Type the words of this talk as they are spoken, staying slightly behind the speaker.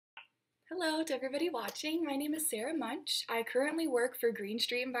Hello to everybody watching. My name is Sarah Munch. I currently work for Green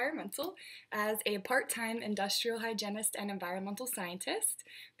Street Environmental as a part-time industrial hygienist and environmental scientist,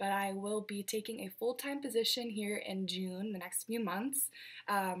 but I will be taking a full-time position here in June, the next few months,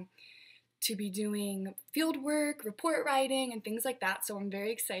 to be doing field work, report writing, and things like that, so I'm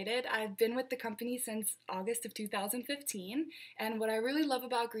very excited. I've been with the company since August of 2015, and what I really love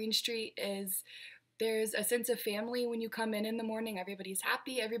about Green Street is there's a sense of family when you come in the morning. Everybody's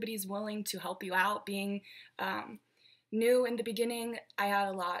happy, everybody's willing to help you out. Being new in the beginning, I had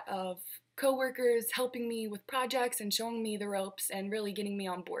a lot of coworkers helping me with projects and showing me the ropes and really getting me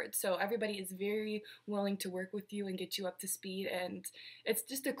on board. So everybody is very willing to work with you and get you up to speed, and it's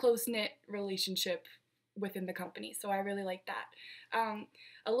just a close-knit relationship within the company, so I really like that.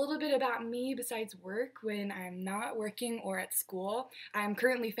 A little bit about me besides work: when I'm not working or at school, I'm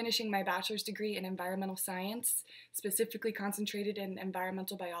currently finishing my bachelor's degree in environmental science, specifically concentrated in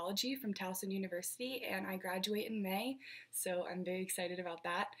environmental biology from Towson University, and I graduate in May, so I'm very excited about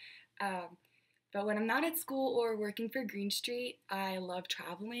that. But when I'm not at school or working for Green Street, I love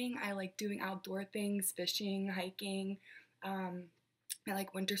traveling. I like doing outdoor things, fishing, hiking. I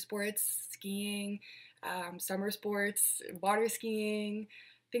like winter sports, skiing, summer sports, water skiing,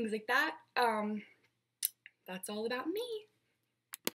 things like that. That's all about me.